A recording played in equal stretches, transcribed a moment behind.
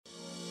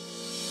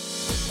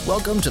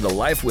Welcome to the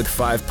Life with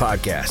Five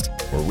podcast,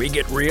 where we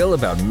get real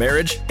about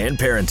marriage and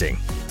parenting.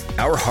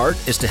 Our heart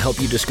is to help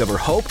you discover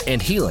hope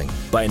and healing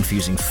by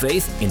infusing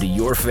faith into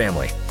your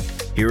family.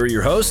 Here are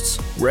your hosts,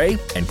 Ray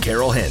and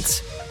Carol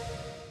Hintz.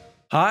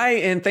 Hi,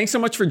 and thanks so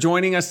much for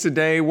joining us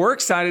today. We're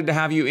excited to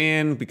have you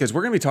in because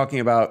we're going to be talking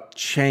about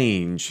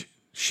change.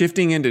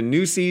 Shifting into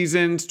new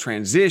seasons,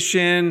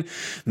 transition.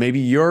 Maybe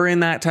you're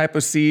in that type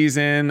of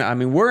season. I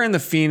mean, we're in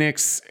the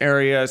Phoenix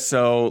area,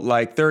 so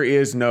there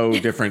is no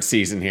different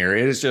season here.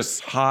 It is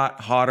just hot,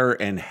 hotter,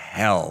 and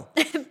hell.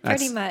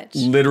 Pretty much.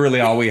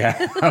 Literally all we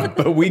have.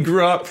 But we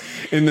grew up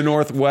in the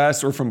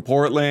Northwest. We're from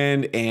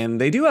Portland,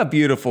 and they do have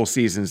beautiful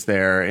seasons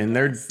there, and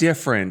they're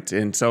different.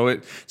 And so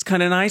it's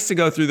kind of nice to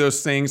go through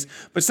those things.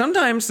 But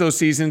sometimes those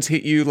seasons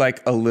hit you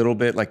like a little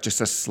bit, like just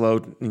a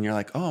slow, and you're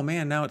like, oh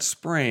man, now it's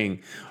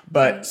spring.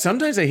 But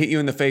sometimes they hit you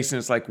in the face and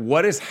it's like,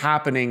 what is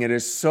happening? It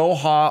is so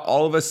hot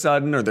all of a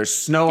sudden, or there's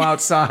snow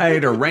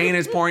outside or rain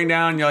is pouring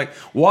down. And you're like,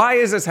 why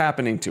is this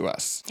happening to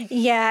us?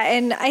 Yeah,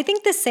 and I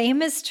think the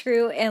same is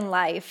true in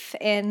life.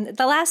 And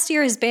the last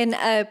year has been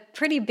a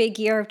pretty big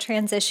year of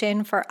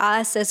transition for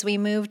us as we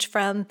moved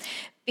from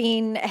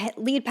being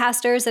lead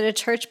pastors at a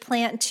church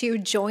plant to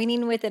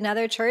joining with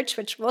another church,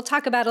 which we'll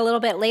talk about a little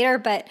bit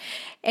later.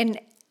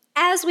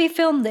 As we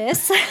film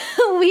this,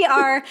 we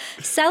are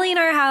selling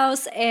our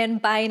house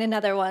and buying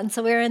another one.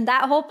 So we're in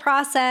that whole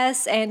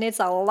process, and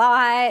it's a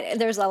lot.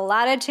 There's a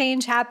lot of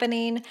change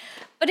happening,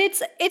 but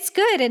it's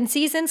good. And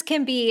seasons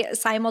can be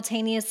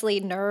simultaneously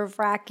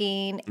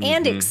nerve-wracking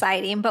and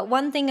exciting. But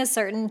one thing is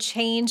certain,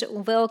 change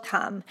will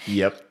come.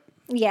 Yep.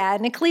 Yeah,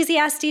 and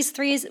Ecclesiastes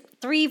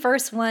 3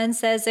 verse 1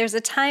 says there's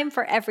a time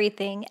for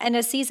everything and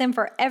a season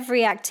for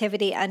every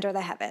activity under the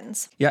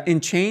heavens. Yeah,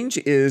 and change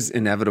is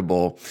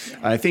inevitable.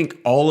 I think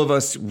all of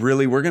us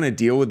we're going to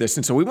deal with this.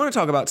 And so we want to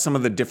talk about some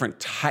of the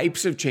different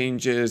types of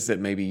changes that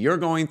maybe you're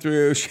going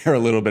through, share a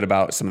little bit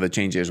about some of the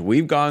changes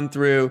we've gone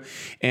through.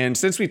 And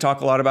since we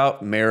talk a lot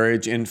about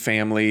marriage and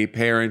family,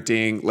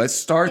 parenting, let's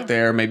start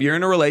there. Maybe you're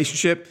in a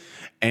relationship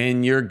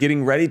and you're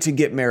getting ready to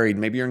get married.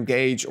 Maybe you're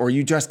engaged, or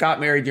you just got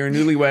married, you're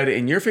newlywed,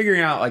 and you're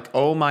figuring out like,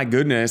 oh my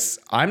goodness,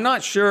 I'm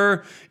not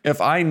sure if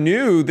I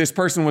knew this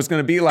person was going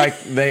to be like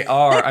they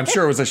are. I'm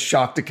sure it was a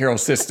shock to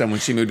Carol's system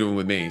when she moved in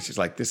with me. She's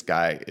like, this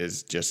guy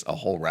is just a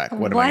whole wreck.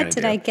 What am I going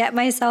to do? What did I get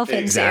myself into?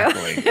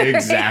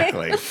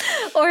 Exactly.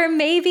 Or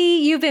maybe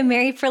you've been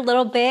married for a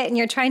little bit and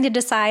you're trying to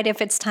decide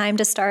if it's time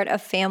to start a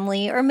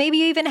family, or maybe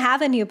you even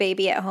have a new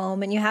baby at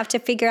home and you have to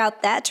figure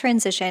out that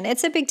transition.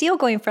 It's a big deal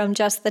going from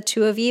just the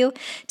two of you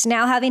to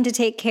now having to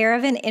take care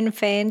of an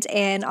infant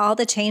and all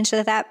the change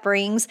that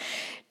brings.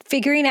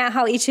 Figuring out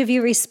how each of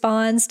you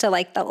responds to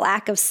the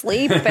lack of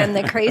sleep and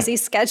the crazy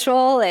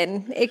schedule,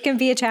 and it can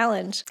be a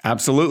challenge.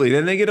 Absolutely.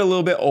 Then they get a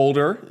little bit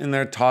older and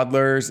they're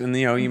toddlers, and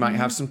you might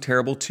have some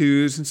terrible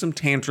twos and some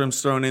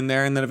tantrums thrown in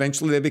there, and then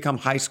eventually they become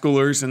high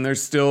schoolers and there's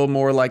still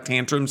more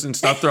tantrums and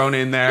stuff thrown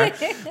in there.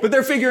 But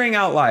they're figuring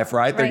out life,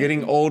 right? They're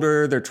getting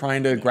older. They're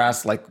trying to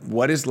grasp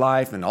what is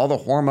life and all the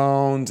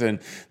hormones, and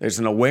there's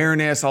an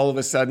awareness all of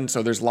a sudden.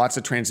 So there's lots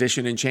of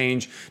transition and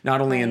change,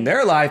 not only in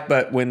their life,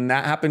 but when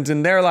that happens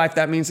in their life,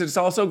 that means it's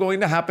also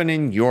going to happen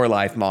in your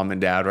life, mom and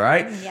dad,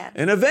 right? Yes.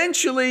 And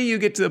eventually you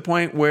get to the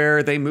point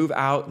where they move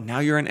out. Now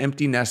you're an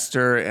empty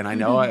nester. And I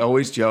know I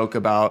always joke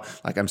about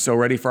I'm so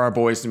ready for our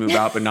boys to move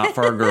out, but not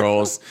for our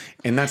girls.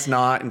 And that's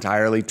not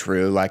entirely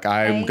true.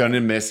 I'm going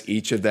to miss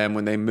each of them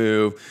when they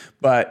move.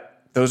 But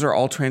those are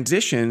all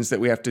transitions that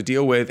we have to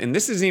deal with. And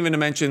this isn't even to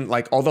mention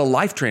all the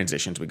life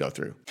transitions we go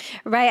through.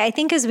 Right. I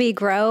think as we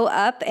grow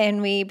up and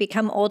we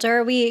become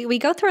older, we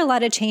go through a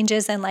lot of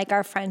changes in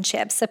our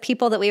friendships. The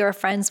people that we were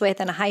friends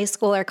with in high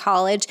school or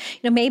college,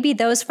 maybe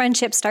those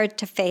friendships start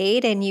to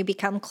fade and you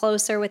become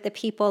closer with the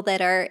people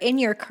that are in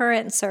your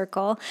current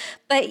circle.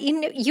 But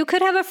you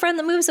could have a friend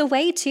that moves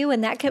away too,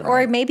 and that could,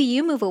 or maybe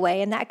you move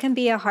away, and that can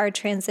be a hard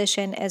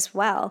transition as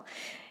well.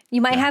 You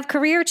might have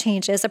career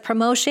changes, a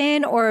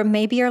promotion, or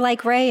maybe you're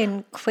like Ray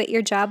and quit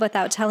your job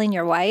without telling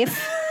your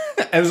wife.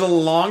 It was a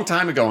long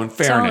time ago, in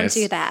fairness.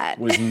 Don't do that.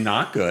 Was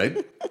not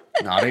good,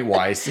 not a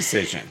wise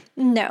decision.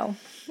 No.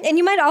 And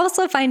you might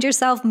also find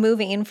yourself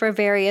moving for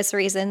various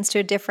reasons to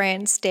a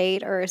different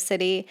state or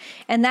city,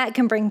 and that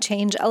can bring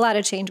a lot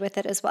of change with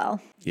it as well.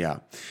 Yeah.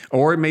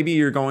 Or maybe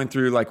you're going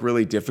through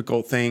really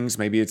difficult things.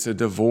 Maybe it's a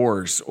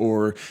divorce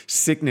or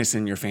sickness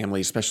in your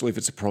family, especially if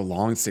it's a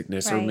prolonged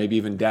sickness or maybe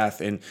even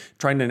death, and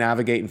trying to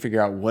navigate and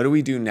figure out what do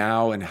we do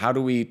now and how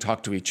do we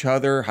talk to each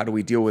other? How do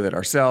we deal with it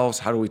ourselves?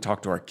 How do we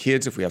talk to our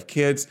kids if we have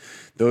kids?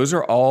 Those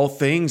are all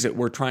things that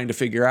we're trying to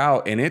figure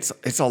out. And it's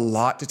a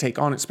lot to take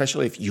on,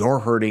 especially if you're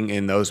hurting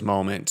in those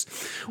moments.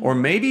 Or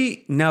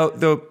maybe now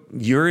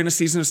you're in a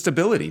season of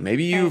stability.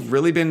 Maybe you've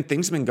really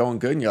things have been going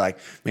good and you're like,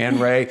 man,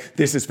 Ray,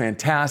 this is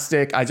fantastic.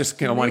 I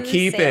just want to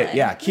keep it.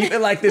 Yeah, keep it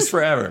like this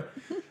forever.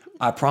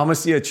 I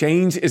promise you, a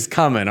change is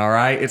coming, all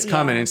right? It's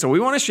coming. And so we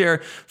want to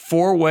share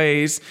 4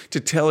 ways to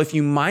tell if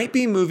you might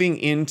be moving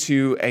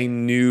into a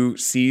new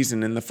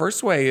season. And the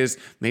first way is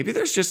maybe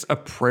there's just a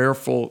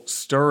prayerful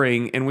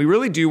stirring. And we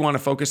really do want to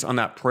focus on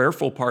that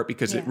prayerful part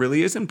because it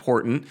really is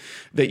important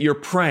that you're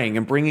praying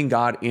and bringing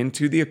God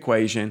into the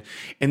equation.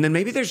 And then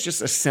maybe there's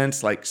just a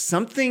sense like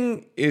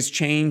something is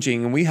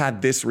changing. And we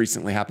had this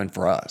recently happen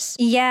for us.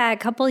 Yeah, a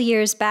couple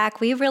years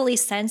back, we really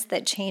sensed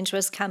that change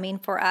was coming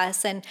for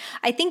us. And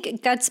I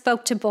think God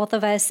spoke to both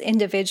of us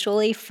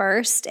individually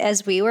first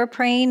as we were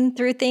praying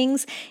through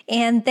things.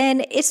 And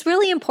then it's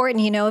really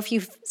important, if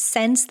you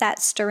sense that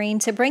stirring,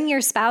 to bring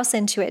your spouse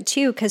into it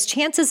too, because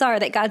chances are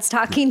that God's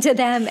talking to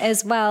them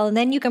as well. And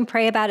then you can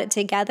pray about it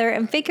together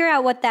and figure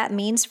out what that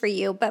means for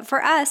you. But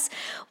for us,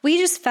 we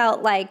just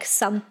felt like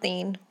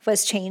something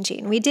was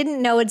changing. We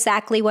didn't know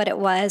exactly what it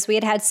was. We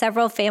had had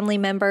several family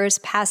members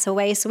pass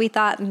away, so we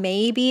thought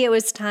maybe it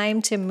was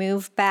time to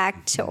move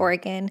back to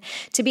Oregon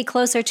to be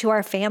closer to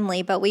our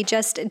family, but we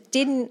just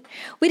didn't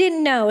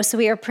know. So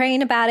we were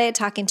praying about it,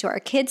 talking to our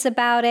kids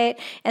about it,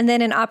 and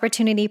then an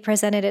opportunity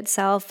presented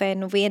itself,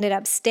 and we ended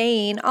up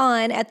staying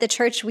on at the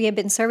church we had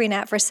been serving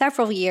at for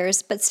several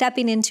years, but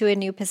stepping into a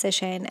new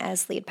position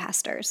as lead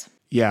pastors.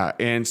 Yeah.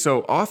 And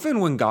so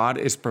often when God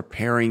is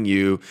preparing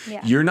you,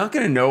 you're not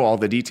going to know all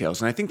the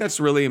details. And I think that's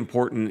really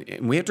important.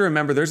 And we have to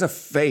remember there's a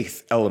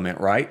faith element,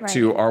 right,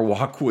 to our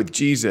walk with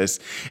Jesus.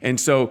 And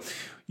so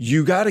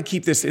you got to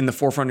keep this in the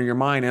forefront of your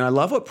mind. And I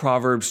love what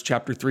Proverbs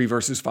chapter 3,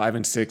 verses 5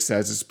 and 6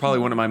 says. It's probably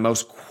one of my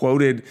most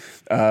quoted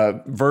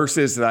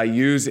verses that I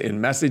use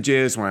in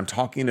messages when I'm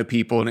talking to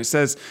people. And it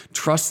says,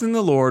 trust in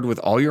the Lord with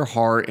all your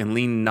heart and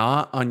lean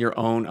not on your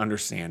own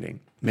understanding.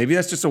 Maybe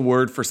that's just a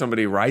word for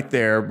somebody right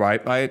there,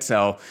 right by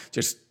itself.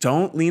 Just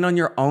don't lean on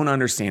your own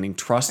understanding.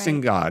 Trust in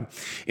God.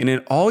 And in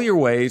all your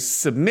ways,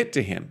 submit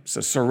to Him.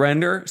 So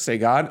surrender. Say,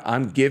 God,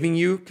 I'm giving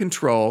you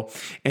control,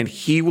 and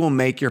He will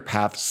make your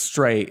path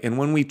straight. And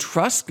when we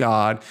trust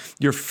God,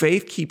 your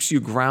faith keeps you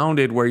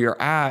grounded where you're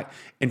at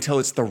until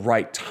it's the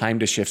right time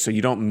to shift so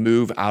you don't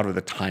move out of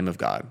the time of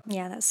God.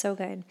 Yeah, that's so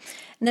good.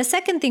 And the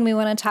second thing we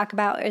want to talk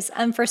about is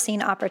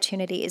unforeseen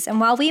opportunities.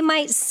 And while we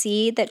might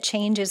see that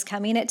change is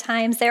coming at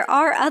times, there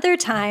are other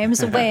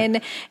times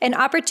when an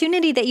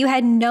opportunity that you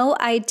had no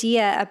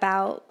idea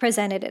about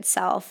presented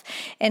itself.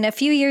 And a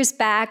few years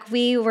back,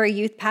 we were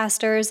youth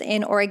pastors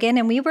in Oregon,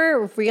 and we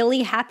were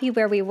really happy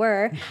where we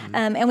were.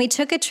 And we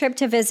took a trip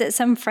to visit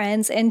some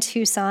friends in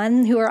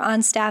Tucson who were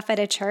on staff at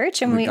a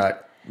church. And we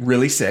got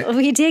really sick.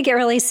 We did get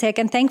really sick,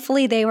 and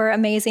thankfully they were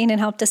amazing and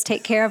helped us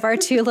take care of our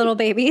 2 little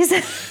babies.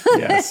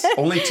 Yes,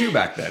 only 2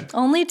 back then.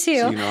 Only 2.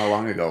 So you know how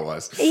long ago it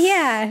was.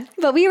 Yeah,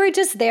 but we were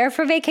just there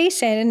for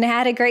vacation and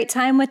had a great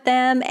time with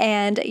them.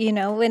 And,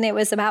 when it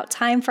was about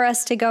time for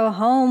us to go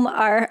home,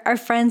 our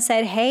friend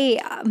said, hey,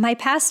 my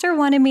pastor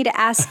wanted me to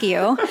ask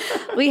you,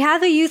 we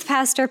have a youth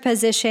pastor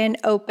position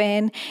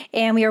open,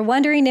 and we are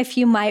wondering if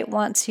you might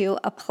want to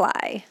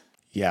apply.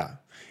 Yeah.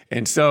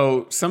 And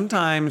so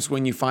sometimes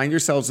when you find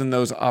yourselves in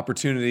those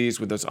opportunities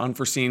with those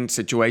unforeseen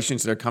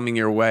situations that are coming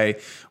your way,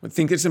 I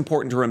think it's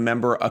important to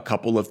remember a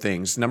couple of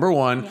things. Number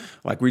one,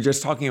 like we were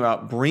just talking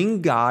about,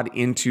 bring God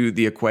into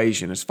the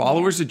equation. As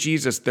followers of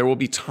Jesus, there will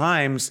be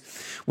times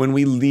when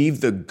we leave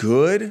the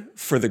good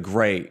for the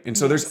great. And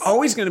so there's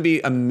always going to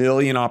be a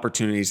million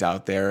opportunities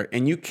out there,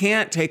 and you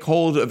can't take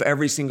hold of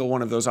every single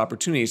one of those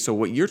opportunities. So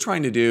what you're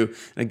trying to do,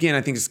 and again,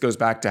 I think this goes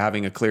back to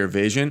having a clear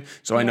vision.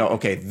 So I know,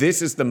 okay,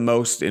 this is the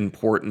most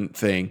important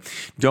thing.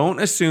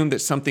 Don't assume that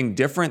something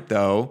different,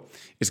 though,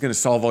 is going to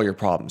solve all your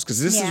problems,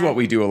 because this is what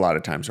we do a lot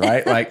of times,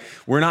 right? Like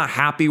we're not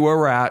happy where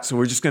we're at, so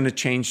we're just going to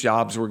change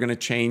jobs, we're going to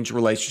change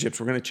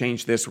relationships, we're going to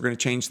change this, we're going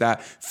to change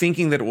that,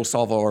 thinking that it will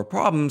solve all our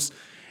problems.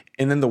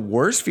 And then the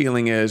worst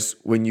feeling is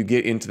when you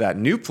get into that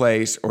new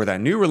place or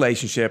that new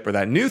relationship or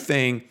that new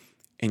thing,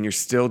 and you're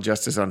still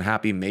just as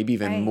unhappy, maybe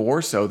even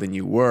more so than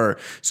you were.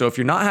 So if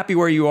you're not happy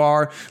where you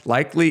are,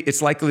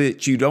 it's likely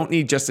that you don't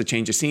need just a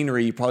change of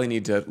scenery. You probably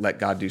need to let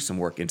God do some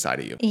work inside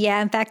of you.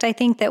 Yeah, in fact, I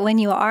think that when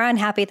you are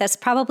unhappy, that's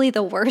probably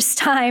the worst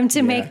time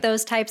to make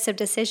those types of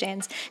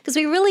decisions, because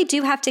we really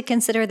do have to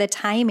consider the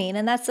timing.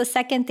 And that's the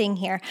second thing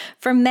here.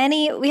 For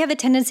many, we have a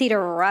tendency to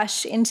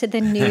rush into the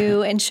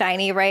new and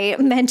shiny, right?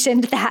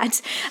 Mentioned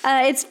that.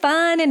 It's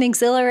fun and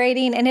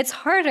exhilarating, and it's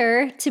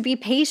harder to be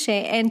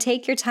patient and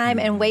take your time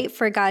and wait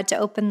for God to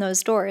open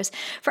those doors.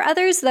 For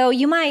others, though,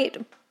 you might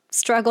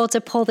struggle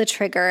to pull the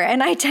trigger,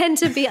 and I tend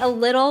to be a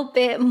little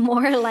bit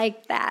more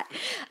like that.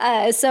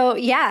 So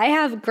I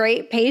have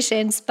great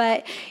patience,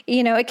 but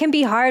it can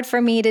be hard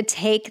for me to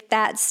take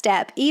that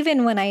step,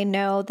 even when I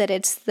know that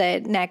it's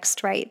the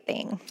next right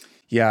thing.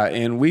 Yeah,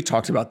 and we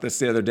talked about this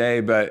the other day,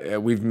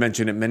 but we've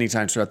mentioned it many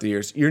times throughout the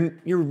years. You're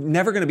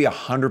never going to be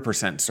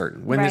 100%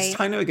 certain. When it's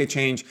time to make a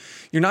change,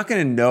 you're not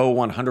going to know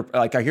 100%.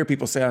 Like I hear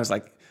people say, I was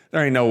like,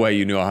 there ain't no way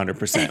you knew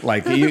 100%.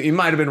 Like you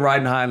might have been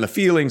riding high on the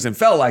feelings and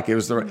felt like it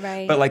was the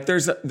right. But like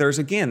there's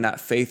again that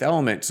faith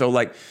element. So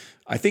like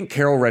I think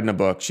Carol read in a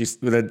book, she's,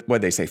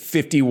 what they say,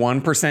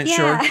 51%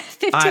 sure? Yeah,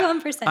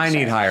 51% I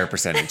need higher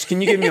percentage.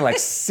 Can you give me like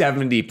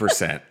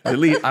 70%? At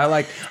least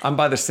I'm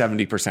by the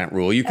 70%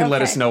 rule. You can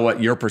let us know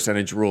what your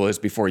percentage rule is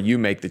before you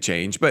make the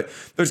change. But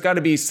there's got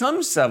to be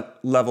some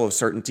level of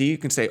certainty. You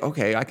can say,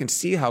 okay, I can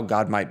see how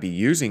God might be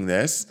using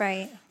this.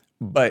 Right.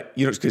 But,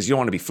 because you don't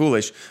want to be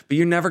foolish, but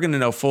you're never going to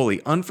know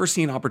fully.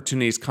 Unforeseen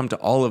opportunities come to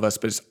all of us,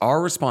 but it's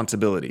our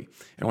responsibility.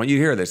 And I want you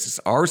to hear this. It's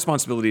our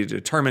responsibility to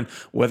determine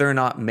whether or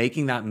not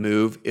making that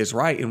move is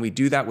right. And we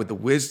do that with the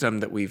wisdom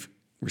that we've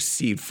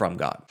received from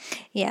God.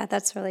 Yeah,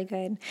 that's really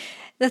good.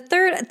 The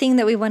third thing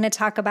that we want to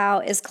talk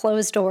about is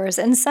closed doors.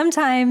 And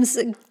sometimes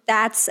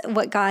that's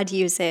what God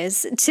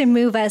uses to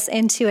move us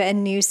into a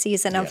new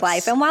season of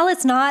life. And while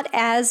it's not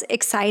as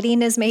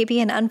exciting as maybe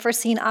an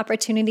unforeseen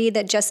opportunity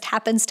that just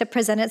happens to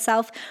present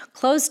itself,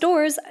 closed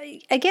doors,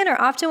 again, are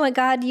often what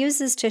God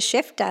uses to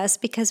shift us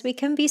because we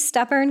can be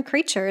stubborn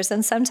creatures.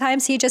 And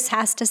sometimes he just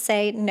has to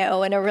say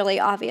no in a really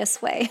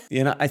obvious way.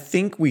 I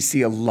think we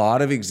see a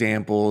lot of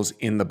examples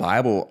in the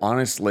Bible,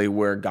 honestly,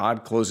 where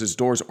God closes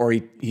doors or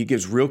he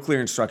gives real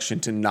clear instruction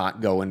to not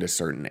go into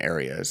certain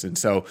areas. And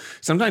so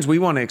sometimes we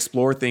want to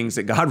explore things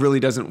that God really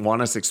doesn't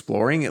want us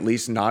exploring, at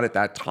least not at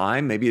that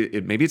time. Maybe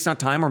it's not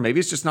time, or maybe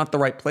it's just not the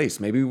right place.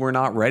 Maybe we're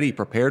not ready,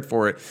 prepared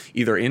for it,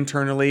 either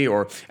internally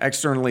or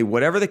externally,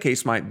 whatever the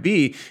case might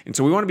be. And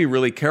so we want to be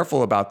really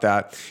careful about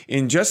that.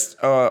 In just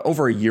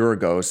over a year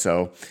ago or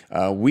so,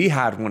 we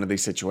had one of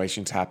these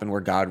situations happen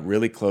where God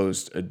really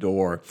closed a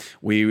door.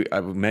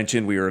 I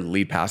mentioned we were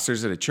lead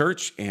pastors at a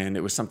church, and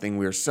it was something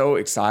we were so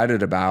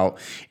excited about.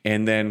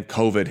 And then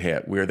COVID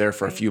hit. We were there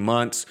for a few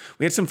months.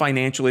 We had some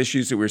financial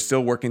issues that we were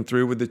still working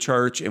through with the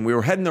church, and we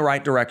were heading the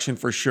right direction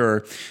for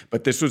sure.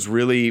 But this was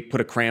really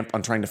put a cramp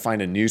on trying to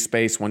find a new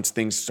space once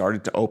things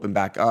started to open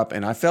back up.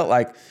 And I felt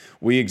like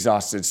we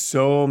exhausted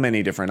so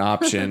many different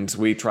options.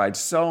 We tried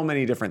so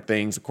many different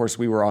things. Of course,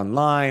 we were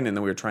online, and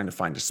then we were trying to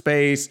find a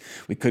space.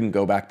 We couldn't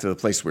go back to the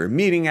place we were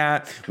meeting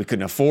at. We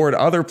couldn't afford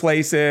other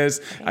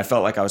places. I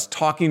felt like I was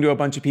talking to a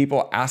bunch of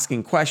people,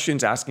 asking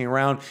questions, asking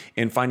around,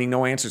 and finding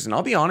no answers. And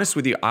I'll be honest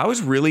with you, I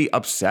was really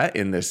upset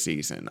in this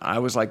season. I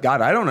was like,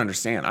 God, I don't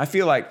understand. I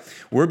feel like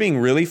we're being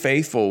really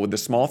faithful with the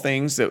small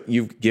things that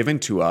you've given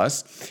to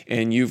us,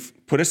 and you've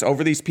put us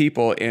over these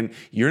people, and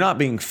you're not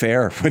being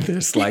fair with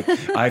this. Like,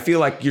 I feel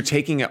like you're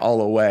taking it all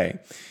away.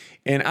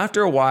 And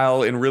after a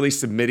while, in really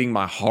submitting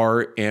my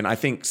heart, and I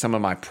think some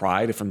of my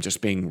pride, if I'm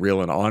just being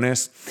real and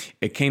honest,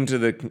 we came to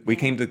the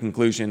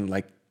conclusion,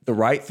 like, the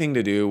right thing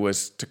to do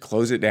was to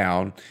close it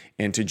down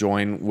and to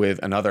join with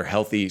another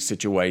healthy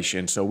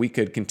situation so we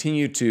could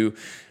continue to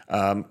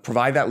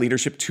provide that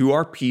leadership to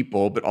our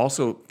people, but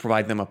also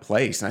provide them a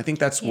place. And I think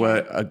that's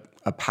what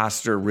a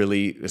pastor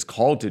really is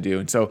called to do.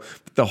 And so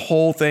the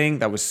whole thing,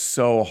 that was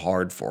so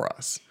hard for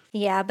us.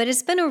 Yeah, but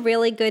it's been a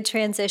really good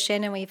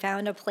transition, and we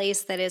found a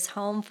place that is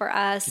home for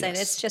us, and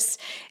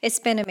it's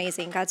been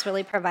amazing. God's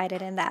really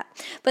provided in that.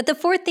 But the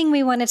fourth thing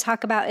we want to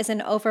talk about is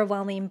an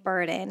overwhelming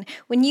burden.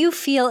 When you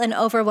feel an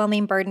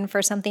overwhelming burden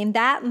for something,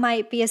 that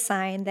might be a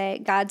sign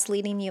that God's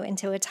leading you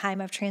into a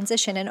time of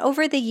transition. And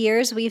over the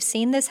years, we've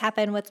seen this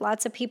happen with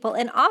lots of people,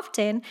 and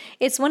often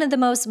it's one of the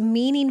most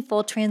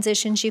meaningful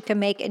transitions you can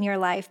make in your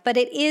life, but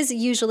it is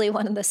usually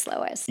one of the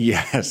slowest.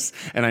 Yes,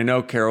 and I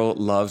know Carol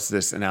loves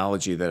this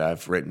analogy that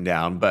I've written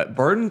down, but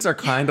burdens are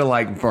kind of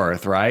like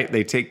birth, right?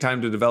 They take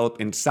time to develop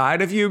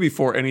inside of you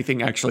before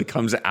anything actually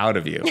comes out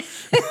of you.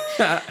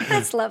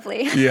 That's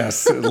lovely.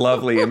 Yes,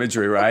 lovely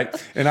imagery, right?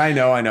 And I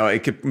know,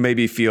 it could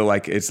maybe feel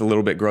like it's a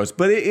little bit gross,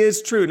 but it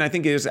is true. And I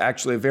think it is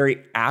actually a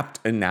very apt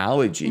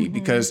analogy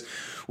because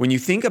when you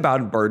think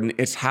about a burden,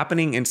 it's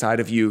happening inside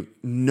of you.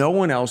 No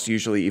one else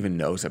usually even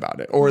knows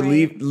about it, or at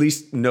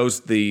least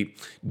knows the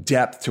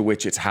depth to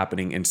which it's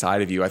happening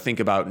inside of you. I think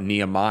about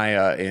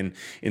Nehemiah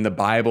in the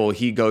Bible.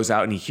 He goes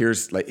out and he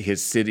hears like the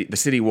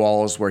city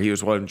walls where he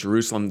was in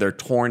Jerusalem, they're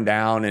torn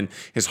down, and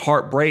his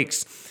heart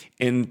breaks.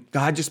 And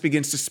God just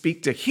begins to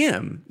speak to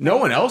him. No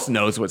one else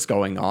knows what's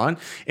going on.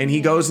 And he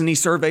goes and he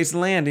surveys the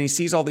land and he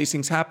sees all these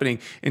things happening.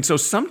 And so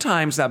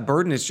sometimes that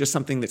burden is just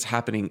something that's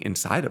happening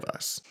inside of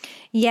us.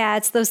 Yeah,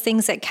 it's those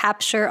things that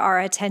capture our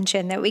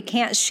attention that we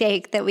can't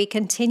shake, that we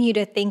continue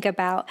to think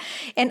about.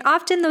 And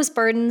often those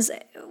burdens,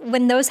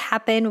 when those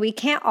happen, we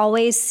can't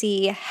always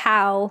see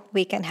how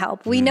we can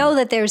help. We know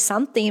that there's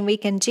something we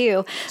can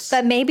do,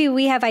 but maybe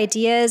we have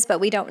ideas, but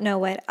we don't know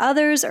what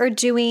others are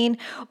doing,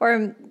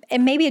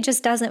 and maybe it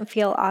just doesn't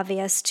feel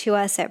obvious to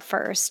us at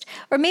first.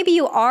 Or maybe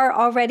you are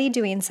already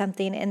doing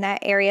something in that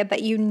area,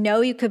 but you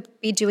know you could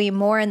be doing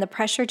more, and the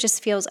pressure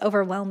just feels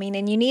overwhelming,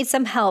 and you need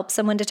some help,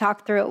 someone to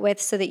talk through it with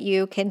so that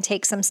you can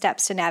take some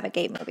steps to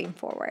navigate moving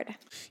forward.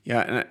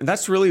 Yeah, and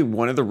that's really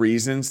one of the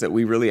reasons that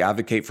we really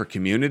advocate for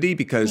community,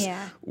 because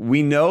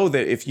we know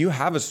that if you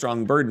have a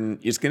strong burden,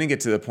 it's going to get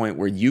to the point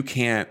where you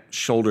can't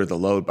shoulder the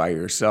load by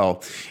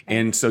yourself.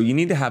 And so you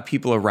need to have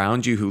people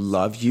around you who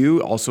love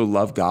you, also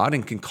love God,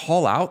 and can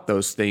call out out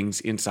those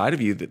things inside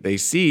of you that they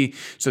see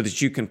so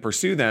that you can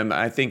pursue them.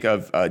 I think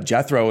of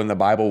Jethro in the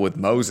Bible with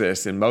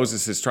Moses, and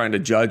Moses is trying to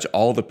judge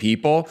all the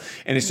people.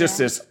 And it's just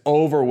this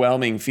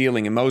overwhelming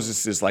feeling. And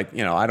Moses is like,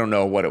 I don't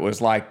know what it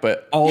was like,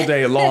 but all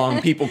day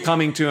long, people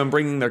coming to him,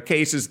 bringing their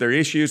cases, their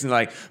issues, and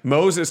like,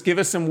 Moses, give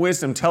us some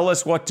wisdom, tell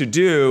us what to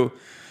do.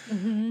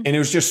 And it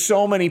was just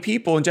so many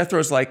people. And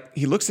Jethro's like,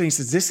 he looks at it and he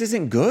says, this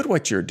isn't good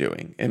what you're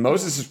doing. And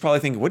Moses is probably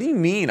thinking, what do you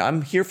mean?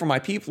 I'm here for my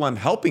people. I'm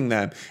helping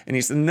them. And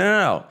he said,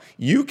 no,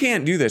 you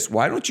can't do this.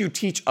 Why don't you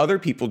teach other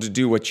people to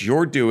do what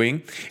you're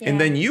doing? Yeah.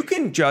 And then you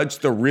can judge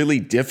the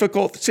really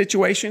difficult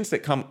situations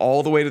that come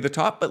all the way to the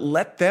top, but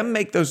let them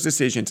make those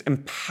decisions,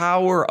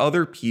 empower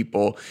other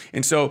people.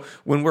 And so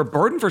when we're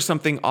burdened for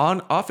something,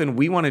 often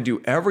we want to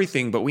do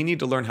everything, but we need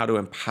to learn how to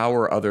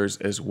empower others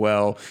as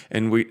well.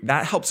 And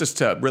that helps us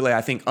to really,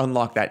 I think,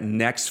 unlock that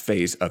next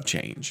phase of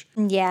change.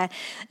 Yeah.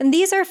 And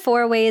these are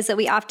 4 ways that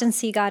we often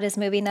see God is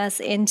moving us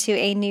into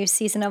a new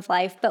season of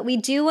life. But we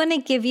do want to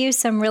give you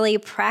some really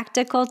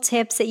practical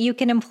tips that you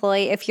can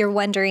employ if you're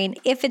wondering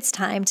if it's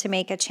time to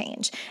make a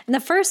change. And the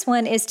first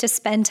one is to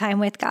spend time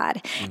with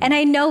God. And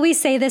I know we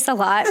say this a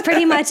lot,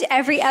 pretty much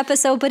every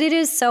episode, but it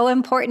is so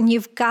important.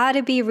 You've got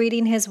to be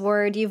reading His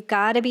Word. You've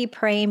got to be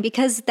praying,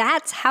 because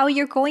that's how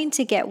you're going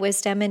to get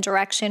wisdom and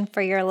direction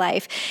for your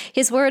life.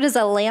 His Word is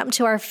a lamp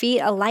to our feet,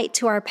 a light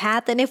to our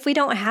path. And if we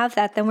don't have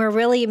that, then we're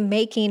really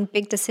making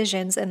big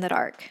decisions in the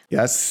dark.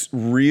 That's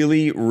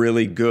really,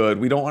 really good.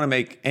 We don't want to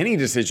make any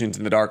decisions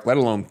in the dark, let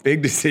alone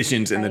big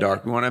decisions in the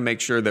dark. We want to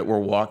make sure that we're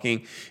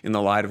walking in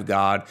the light of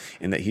God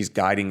and that He's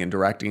guiding and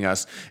directing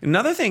us.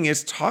 Another thing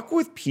is talk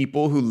with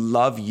people who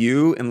love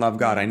you and love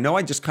God. I know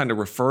I just kind of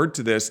referred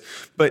to this,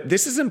 but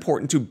this is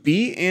important, to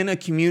be in a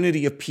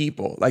community of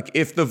people. Like,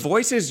 if the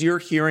voices you're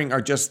hearing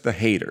are just the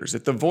haters,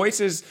 if the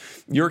voices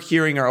you're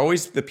hearing are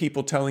always the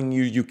people telling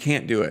you you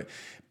can't do it,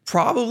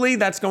 probably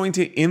that's going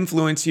to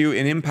influence you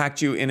and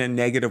impact you in a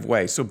negative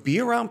way. So be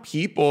around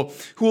people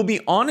who will be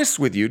honest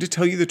with you to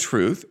tell you the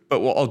truth, but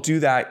will all do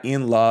that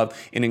in love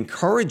and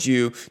encourage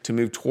you to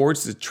move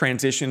towards the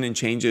transition and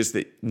changes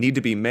that need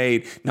to be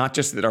made, not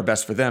just that are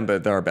best for them,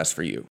 but that are best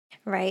for you.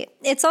 Right.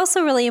 It's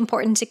also really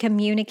important to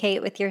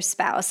communicate with your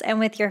spouse and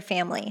with your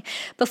family.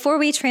 Before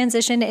we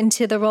transitioned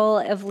into the role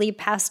of lead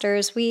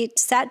pastors, we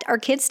sat our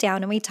kids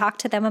down and we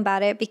talked to them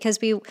about it, because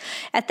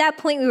at that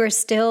point, we were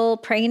still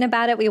praying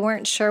about it. We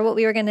weren't sure what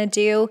we were going to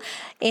do.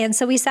 And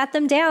so we sat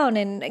them down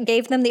and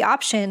gave them the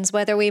options,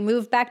 whether we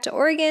move back to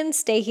Oregon,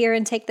 stay here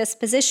and take this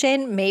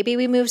position, maybe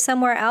we move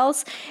somewhere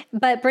else.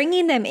 But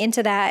bringing them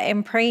into that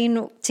and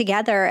praying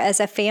together as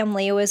a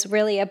family was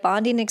really a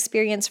bonding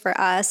experience for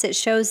us. It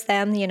shows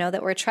them,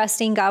 that we're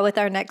trusting God with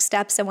our next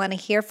steps and want to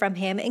hear from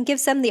Him, and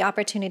gives them the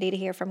opportunity to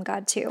hear from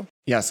God too.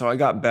 Yeah, so I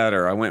got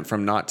better. I went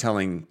from not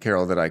telling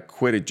Carol that I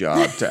quit a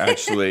job to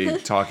actually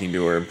talking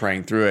to her and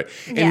praying through it.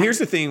 And here's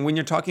the thing, when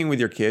you're talking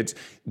with your kids,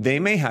 they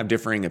may have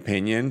differing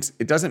opinions.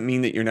 It doesn't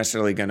mean that you're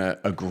necessarily going to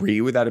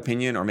agree with that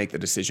opinion or make the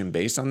decision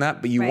based on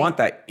that, but you want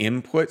that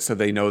input so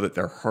they know that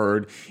they're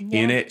heard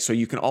in it. So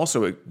you can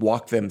also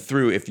walk them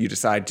through if you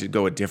decide to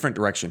go a different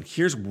direction.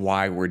 Here's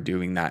why we're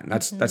doing that. And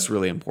that's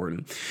really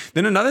important.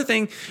 Then another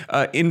thing,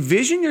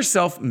 envision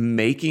yourself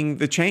making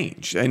the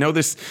change. I know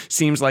this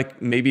seems like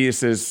maybe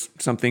this is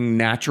something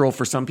natural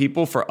for some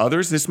people. For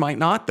others, this might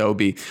not, though,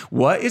 be.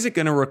 What is it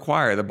going to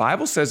require? The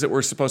Bible says that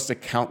we're supposed to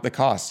count the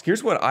cost.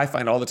 Here's what I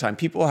find all the time.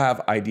 People have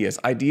ideas.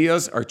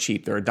 Ideas are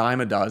cheap. They're a dime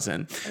a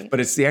dozen.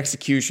 But it's the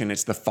execution,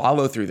 it's the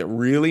follow-through that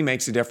really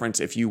makes a difference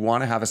if you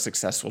want to have a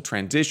successful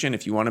transition,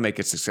 if you want to make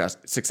a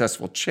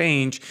successful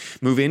change,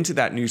 move into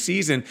that new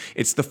season.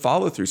 It's the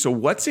follow-through. So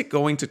what's it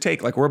going to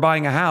take? Like, we're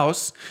buying a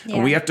house,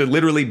 and we have to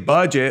literally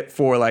budget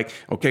for, like,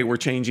 okay, we're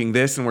changing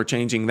this and we're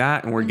changing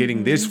that, and we're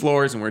getting these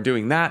floors and we're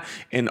doing that.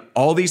 And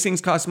all these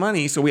things cost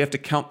money, so we have to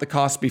count the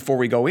cost before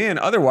we go in.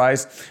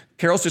 Otherwise,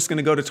 Carol's just going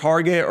to go to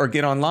Target or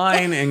get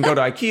online and go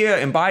to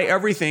IKEA and buy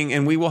everything,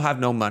 and we will have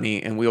no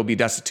money, and we'll be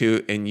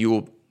destitute, and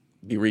we'll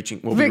be reaching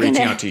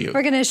out to you.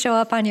 We're going to show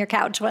up on your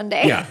couch one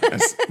day. Yeah,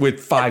 with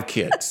 5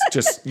 kids.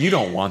 Just, you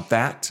don't want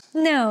that.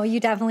 No, you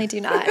definitely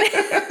do not.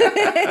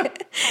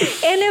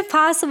 And if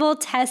possible,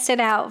 test it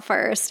out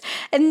first.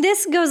 And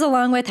this goes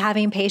along with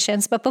having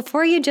patience. But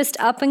before you just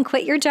up and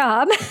quit your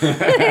job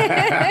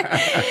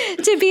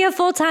to be a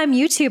full-time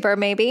YouTuber,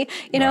 maybe,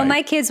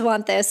 my kids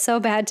want this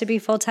so bad to be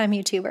full-time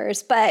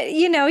YouTubers. But,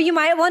 you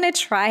might want to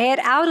try it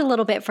out a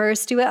little bit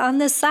first. Do it on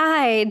the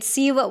side.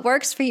 See what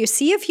works for you.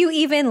 See if you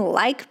even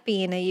like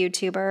being a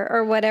YouTuber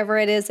or whatever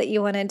it is that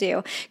you want to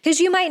do. Because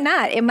you might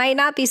not. It might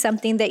not be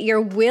something that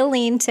you're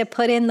willing to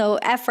put in the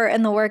effort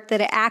and the work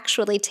that it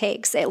actually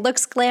takes. It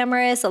looks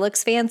glamorous, it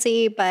looks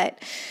fancy, but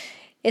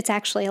it's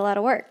actually a lot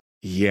of work.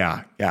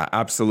 Yeah,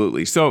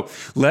 absolutely. So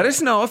let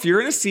us know if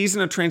you're in a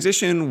season of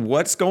transition,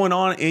 what's going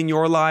on in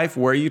your life?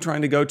 Where are you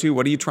trying to go to?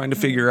 What are you trying to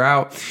figure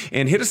out?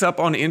 And hit us up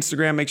on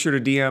Instagram. Make sure to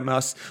DM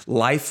us,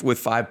 Life with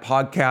 5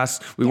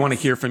 Podcasts. We want to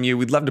hear from you.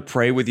 We'd love to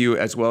pray with you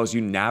as well as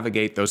you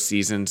navigate those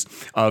seasons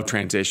of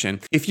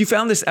transition. If you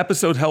found this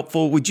episode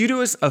helpful, would you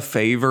do us a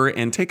favor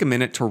and take a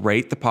minute to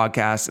rate the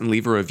podcast and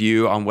leave a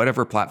review on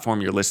whatever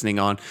platform you're listening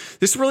on?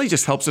 This really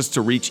just helps us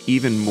to reach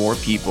even more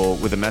people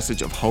with a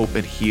message of hope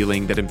and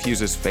healing that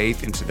infuses faith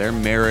into their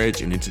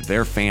marriage and into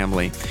their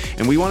family.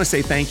 And we want to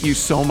say thank you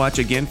so much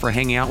again for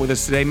hanging out with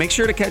us today. Make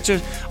sure to catch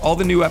all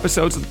the new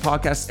episodes of the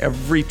podcast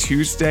every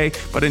Tuesday.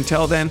 But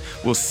until then,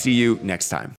 we'll see you next time.